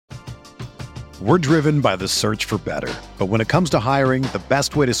We're driven by the search for better. But when it comes to hiring, the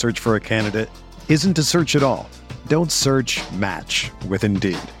best way to search for a candidate isn't to search at all. Don't search, match with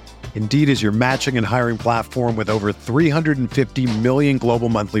Indeed. Indeed is your matching and hiring platform with over 350 million global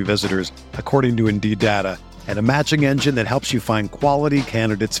monthly visitors, according to Indeed data, and a matching engine that helps you find quality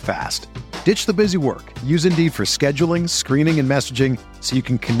candidates fast. Ditch the busy work. Use Indeed for scheduling, screening, and messaging so you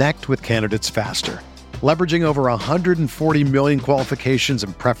can connect with candidates faster. Leveraging over 140 million qualifications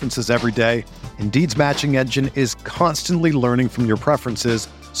and preferences every day, Indeed's matching engine is constantly learning from your preferences,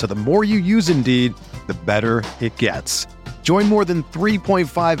 so the more you use Indeed, the better it gets. Join more than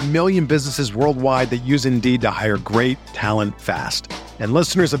 3.5 million businesses worldwide that use Indeed to hire great talent fast. And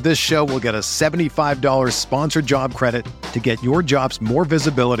listeners of this show will get a $75 sponsored job credit to get your jobs more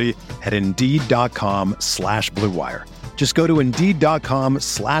visibility at Indeed.com/Blue Wire. Just go to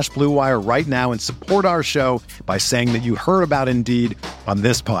Indeed.com/Blue Wire right now and support our show by saying that you heard about Indeed on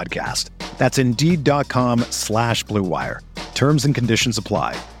this podcast. That's Indeed.com/Blue Wire. Terms and conditions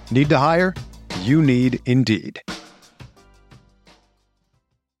apply. Need to hire? You need Indeed.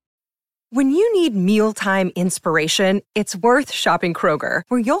 When you need mealtime inspiration, it's worth shopping Kroger,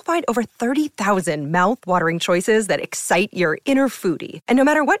 where you'll find over 30,000 mouth-watering choices that excite your inner foodie. And no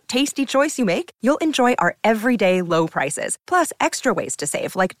matter what tasty choice you make, you'll enjoy our everyday low prices, plus extra ways to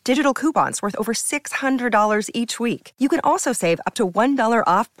save, like digital coupons worth over $600 each week. You can also save up to $1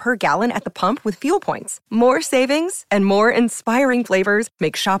 off per gallon at the pump with fuel points. More savings and more inspiring flavors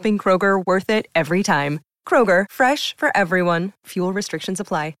make shopping Kroger worth it every time. Kroger, fresh for everyone. Fuel restrictions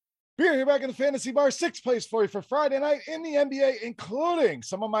apply. Here back in the Fantasy Bar, 6 plays for you for Friday night in the NBA, including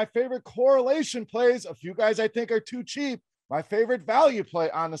some of my favorite correlation plays. A few guys I think are too cheap. My favorite value play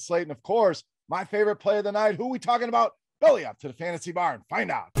on the slate. And of course, my favorite play of the night. Who are we talking about? Belly up to the Fantasy Bar and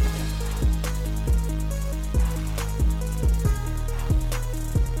find out.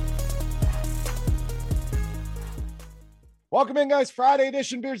 Welcome in, guys. Friday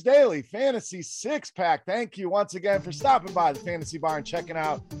edition Beers Daily Fantasy Six-Pack. Thank you once again for stopping by the Fantasy Bar and checking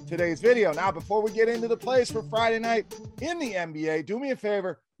out today's video. Now, before we get into the plays for Friday night in the NBA, do me a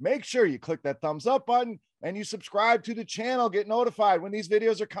favor. Make sure you click that thumbs up button and you subscribe to the channel. Get notified when these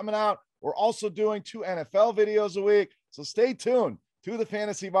videos are coming out. We're also doing 2 NFL videos a week, so stay tuned to the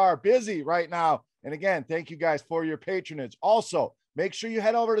Fantasy Bar. Busy right now. And again, thank you guys for your patronage. Also, make sure you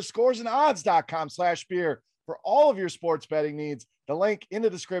head over to scoresandodds.com/beer for all of your sports betting needs. The link in the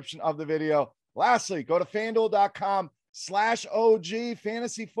description of the video. Lastly, go to FanDuel.com/OG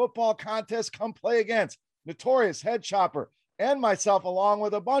fantasy football contest. Come play against Notorious Head Chopper and myself, along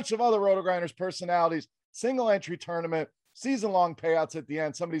with a bunch of other Roto-Grinders personalities. Single entry tournament, season-long payouts at the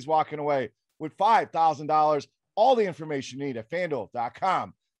end. Somebody's walking away with $5,000. All the information you need at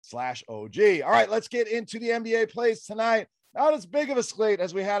FanDuel.com/OG. All right, let's get into the NBA plays tonight. Not as big of a slate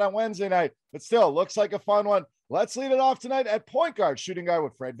as we had on Wednesday night, but still looks like a fun one. Let's lead it off tonight at point guard, shooting guard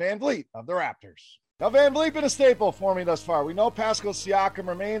with Fred VanVleet of the Raptors. Now, VanVleet been a staple for me thus far. We know Pascal Siakam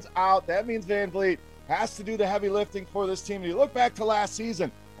remains out. That means VanVleet has to do the heavy lifting for this team. And you look back to last season,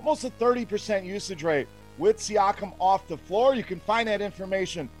 almost a 30% usage rate with Siakam off the floor. You can find that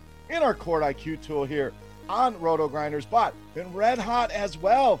information in our Court IQ tool here on Roto-Grinders, but been red hot as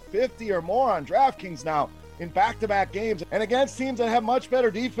well, 50 or more on DraftKings now in back-to-back games, and against teams that have much better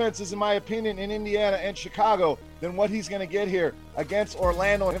defenses, in my opinion, in Indiana and Chicago than what he's going to get here against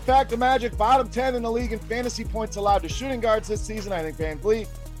Orlando. In fact, the Magic bottom 10 in the league in fantasy points allowed to shooting guards this season. I think VanVleet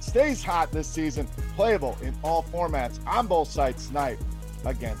stays hot this season, playable in all formats on both sides tonight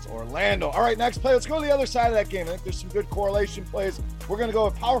against Orlando. All right, next play. Let's go to the other side of that game. I think there's some good correlation plays. We're going to go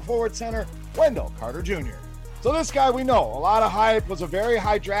with power forward center Wendell Carter Jr. So this guy, we know, a lot of hype, was a very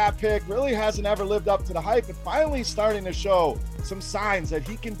high draft pick, really hasn't ever lived up to the hype, but finally starting to show some signs that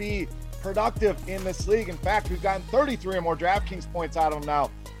he can be productive in this league. In fact, we've gotten 33 or more DraftKings points out of him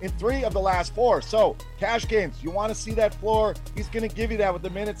now in 3 of the last 4. So cash games, you want to see that floor. He's going to give you that with the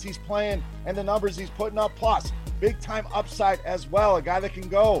minutes he's playing and the numbers he's putting up. Plus, big time upside as well. A guy that can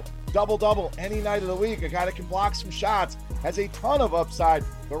go double-double any night of the week. A guy that can block some shots, has a ton of upside.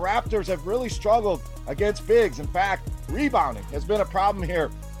 The Raptors have really struggled against bigs. In fact, rebounding has been a problem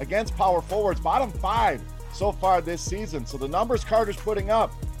here against power forwards. Bottom 5 so far this season. So the numbers Carter's putting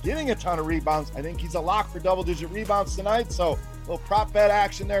up, getting a ton of rebounds. I think he's a lock for double-digit rebounds tonight. So a little prop bet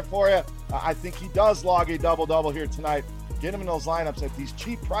action there for you. I think he does log a double-double here tonight. Get him in those lineups at these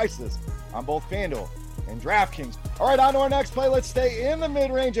cheap prices on both FanDuel and DraftKings. All right, on to our next play. Let's stay in the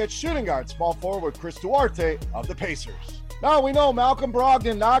mid-range at shooting guard, small forward Chris Duarte of the Pacers. Now we know Malcolm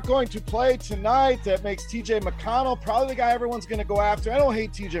Brogdon not going to play tonight. That makes TJ McConnell probably the guy everyone's going to go after. I don't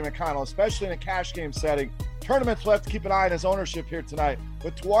hate TJ McConnell, especially in a cash game setting. tournaments, we'll have to keep an eye on his ownership here tonight.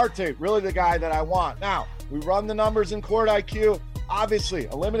 But Duarte, really the guy that I want. Now, we run the numbers in Court IQ. Obviously,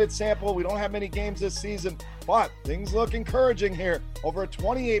 a limited sample. We don't have many games this season, but things look encouraging here. Over a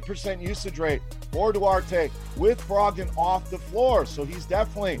 28% usage rate for Duarte with Brogdon off the floor. So he's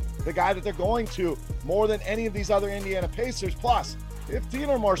definitely the guy that they're going to more than any of these other Indiana Pacers. Plus, 15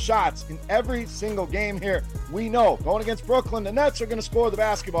 or more shots in every single game here. We know going against Brooklyn, the Nets are going to score the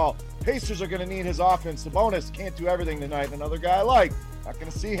basketball. Pacers are going to need his offense. Sabonis can't do everything tonight. Another guy I like. Not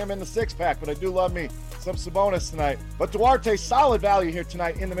going to see him in the six-pack, but I do love me some Sabonis tonight. But Duarte, solid value here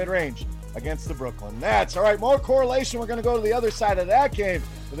tonight in the mid-range against the Brooklyn Nets. All right, more correlation. We're going to go to the other side of that game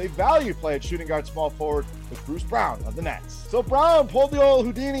with a value play at shooting guard small forward with Bruce Brown of the Nets. So Brown pulled the old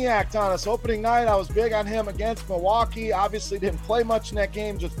Houdini act on us. Opening night, I was big on him against Milwaukee. Obviously didn't play much in that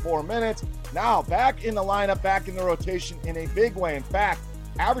game, just 4 minutes. Now back in the lineup, back in the rotation in a big way. In fact,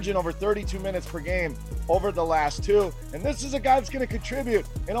 averaging over 32 minutes per game over the last two. And this is a guy that's going to contribute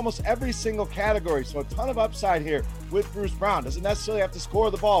in almost every single category. So a ton of upside here with Bruce Brown. Doesn't necessarily have to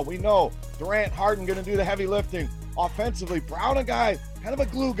score the ball. We know Durant, Harden going to do the heavy lifting offensively. Brown, a guy, kind of a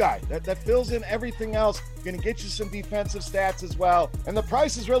glue guy that fills in everything else. Going to get you some defensive stats as well. And the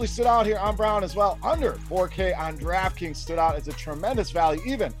prices really stood out here on Brown as well. Under 4K on DraftKings stood out as a tremendous value,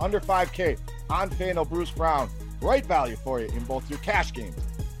 even under 5K on FanDuel. Bruce Brown, great value for you in both your cash games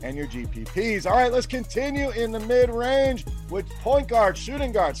and your GPPs. All right, let's continue in the mid-range with point guard,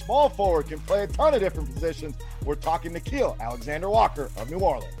 shooting guard, small forward, can play a ton of different positions. We're talking Nickeil Alexander-Walker of New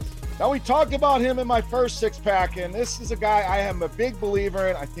Orleans. Now, we talked about him in my first six-pack, and this is a guy I am a big believer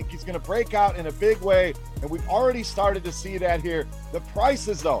in. I think he's going to break out in a big way, and we've already started to see that here. The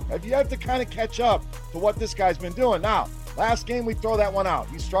prices, though, have yet to kind of catch up to what this guy's been doing. Now, last game, we throw that one out.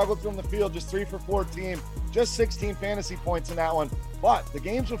 He struggled from the field, just 3 for 14, just 16 fantasy points in that one. But the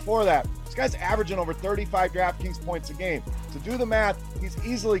games before that, this guy's averaging over 35 DraftKings points a game. To do the math, he's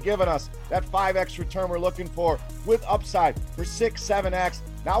easily given us that 5x return we're looking for with upside for 6, 7x.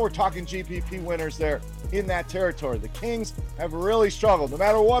 Now we're talking GPP winners there in that territory. The Kings have really struggled. No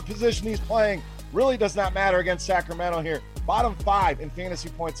matter what position he's playing, really does not matter against Sacramento here. Bottom 5 in fantasy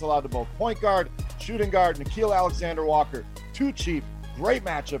points allowed to both point guard, shooting guard, Nickeil Alexander-Walker. Too cheap. Great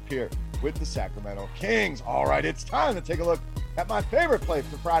matchup here with the Sacramento Kings. All right, it's time to take a look at my favorite play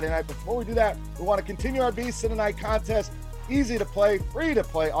for Friday night. Before we do that, we want to continue our Beast of the Night contest. Easy to play, free to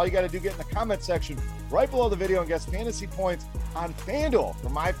play. All you got to do, get in the comment section right below the video and guess fantasy points on FanDuel for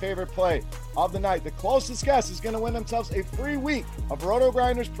my favorite play of the night. The closest guess is going to win themselves a free week of Roto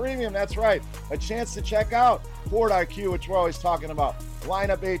Grinders Premium. That's right, a chance to check out Court IQ, which we're always talking about,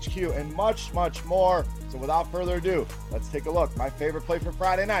 Lineup HQ, and much, much more. So without further ado, let's take a look. My favorite play for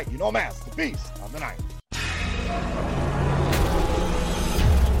Friday night. You know, Mass, the Beast of the Night.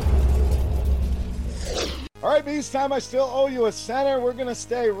 All right, Beast time. I still owe you a center. We're going to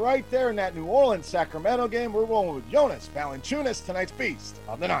stay right there in that New Orleans-Sacramento game. We're rolling with Jonas Valanciunas, tonight's Beast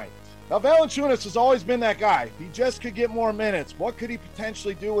of the Night. Now, Valanciunas has always been that guy. He just could get more minutes. What could he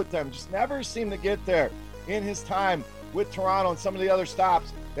potentially do with them? Just never seemed to get there in his time with Toronto and some of the other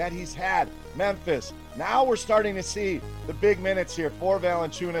stops that he's had. Memphis. Now we're starting to see the big minutes here for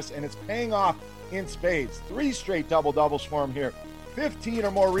Valanciunas, and it's paying off in spades. 3 straight double-doubles for him here. 15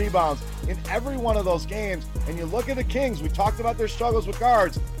 or more rebounds in every one of those games. And you look at the Kings, we talked about their struggles with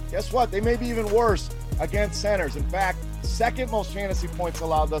guards. Guess what? They may be even worse against centers. In fact, second most fantasy points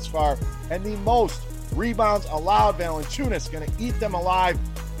allowed thus far, and the most rebounds allowed. Valanciunas going to eat them alive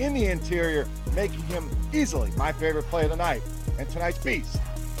in the interior, making him easily my favorite play of the night and tonight's Beast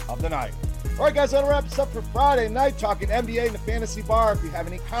of the Night. All right, guys, that'll wrap us up for Friday night, talking NBA in the Fantasy Bar. If you have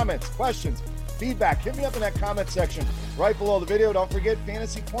any comments, questions, feedback, hit me up in that comment section right below the video. Don't forget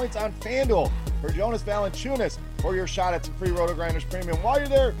fantasy points on FanDuel for Jonas Valanciunas for your shot at some free Roto Grinders Premium. While you're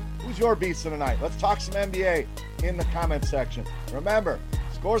there, who's your Beast of the Night? Let's talk some NBA in the comment section. Remember,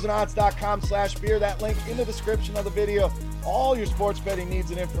 scoresandodds.com/beer, that link in the description of the video. All your sports betting needs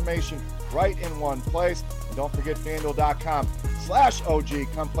and information right in one place. And don't forget FanDuel.com/OG.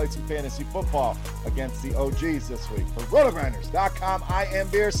 Come play some fantasy football against the OGs this week. For RotoGrinders.com, I am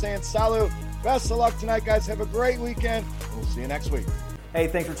Beer saying salut. Best of luck tonight, guys. Have a great weekend. We'll see you next week. Hey,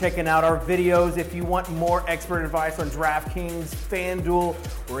 thanks for checking out our videos. If you want more expert advice on DraftKings, FanDuel,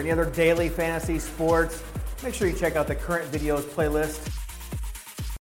 or any other daily fantasy sports, make sure you check out the current videos playlist